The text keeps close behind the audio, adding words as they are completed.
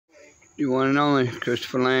You one and only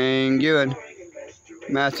Christopher Lang Ewan.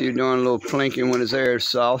 Matthew doing a little plinking when his hair is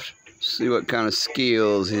soft. See what kind of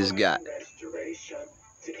skills he's got.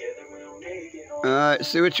 Alright,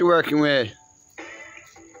 see what you're working with.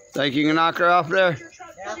 Think you can knock her off there?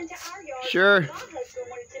 Yeah. Sure.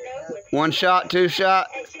 One shot, two shot?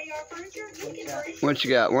 What you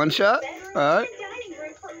got? One shot? Alright.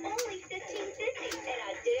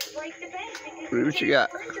 What you got?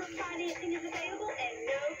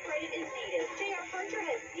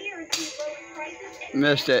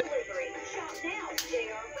 Missed it.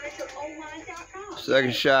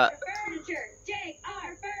 Second shot.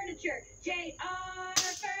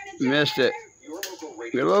 Missed it.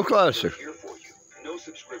 Get a little closer. No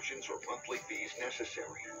subscriptions or monthly fees necessary.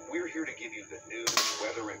 We're here to give you the news,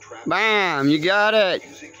 weather, and traffic. Bam! You got it.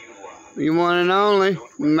 You one and only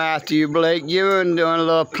Matthew Blake Ewan doing a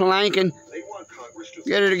little planking. They want Congress to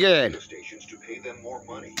Get it again. stations to pay them more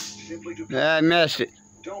money. Simply to I missed it.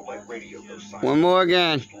 don't let radio go silent. One more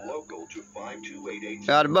again. Local to 52888.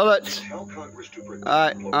 Got the bullets. Tell Congress to protect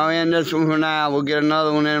Alright, I'll end this one for now. We'll get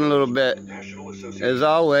another one in a little bit. National Association. As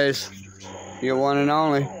always, your one and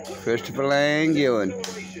only Christopher Lang Ewan.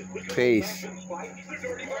 Peace.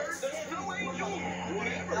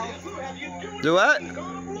 Do what?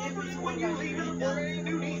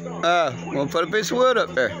 We'll put a piece of wood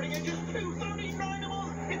up there.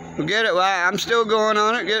 We'll get it. Well, I'm still going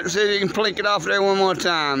on it. See if you can plink it off there one more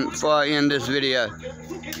time before I end this video.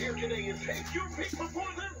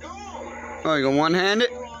 Oh, you gonna one-hand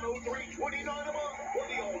it?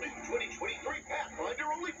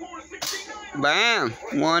 Bam!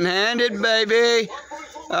 One-handed, baby.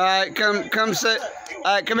 All right, come sit.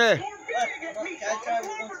 All right, come here.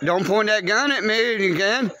 Don't point that gun at me if you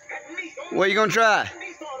can. What are you gonna try?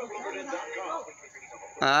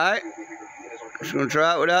 All right. Just gonna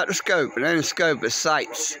try it without the scope. It ain't a scope, it's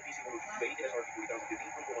sights.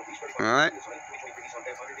 All right.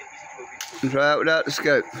 Try it without the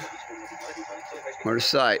scope or the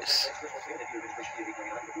sights.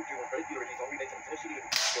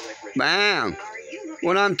 Bam!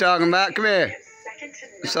 What I'm talking about. Come here.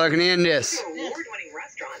 So I can end this.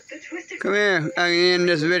 Come here. I can end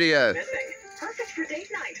this video.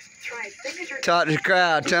 Talk to the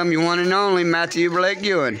crowd. Tell them you one and only Matthew Blake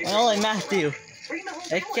Ewan. Only Matthew.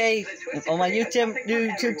 Okay, on my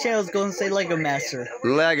YouTube channel is going to say Lego Master.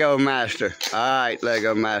 Lego Master. Alright,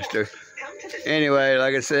 Lego Master. Anyway,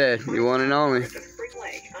 like I said, you one and only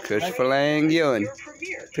Christopher Lang Ewan.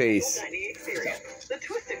 Peace.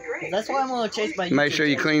 That's why I'm going to chase my YouTube Make sure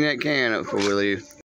you channel. clean that can up before we leave.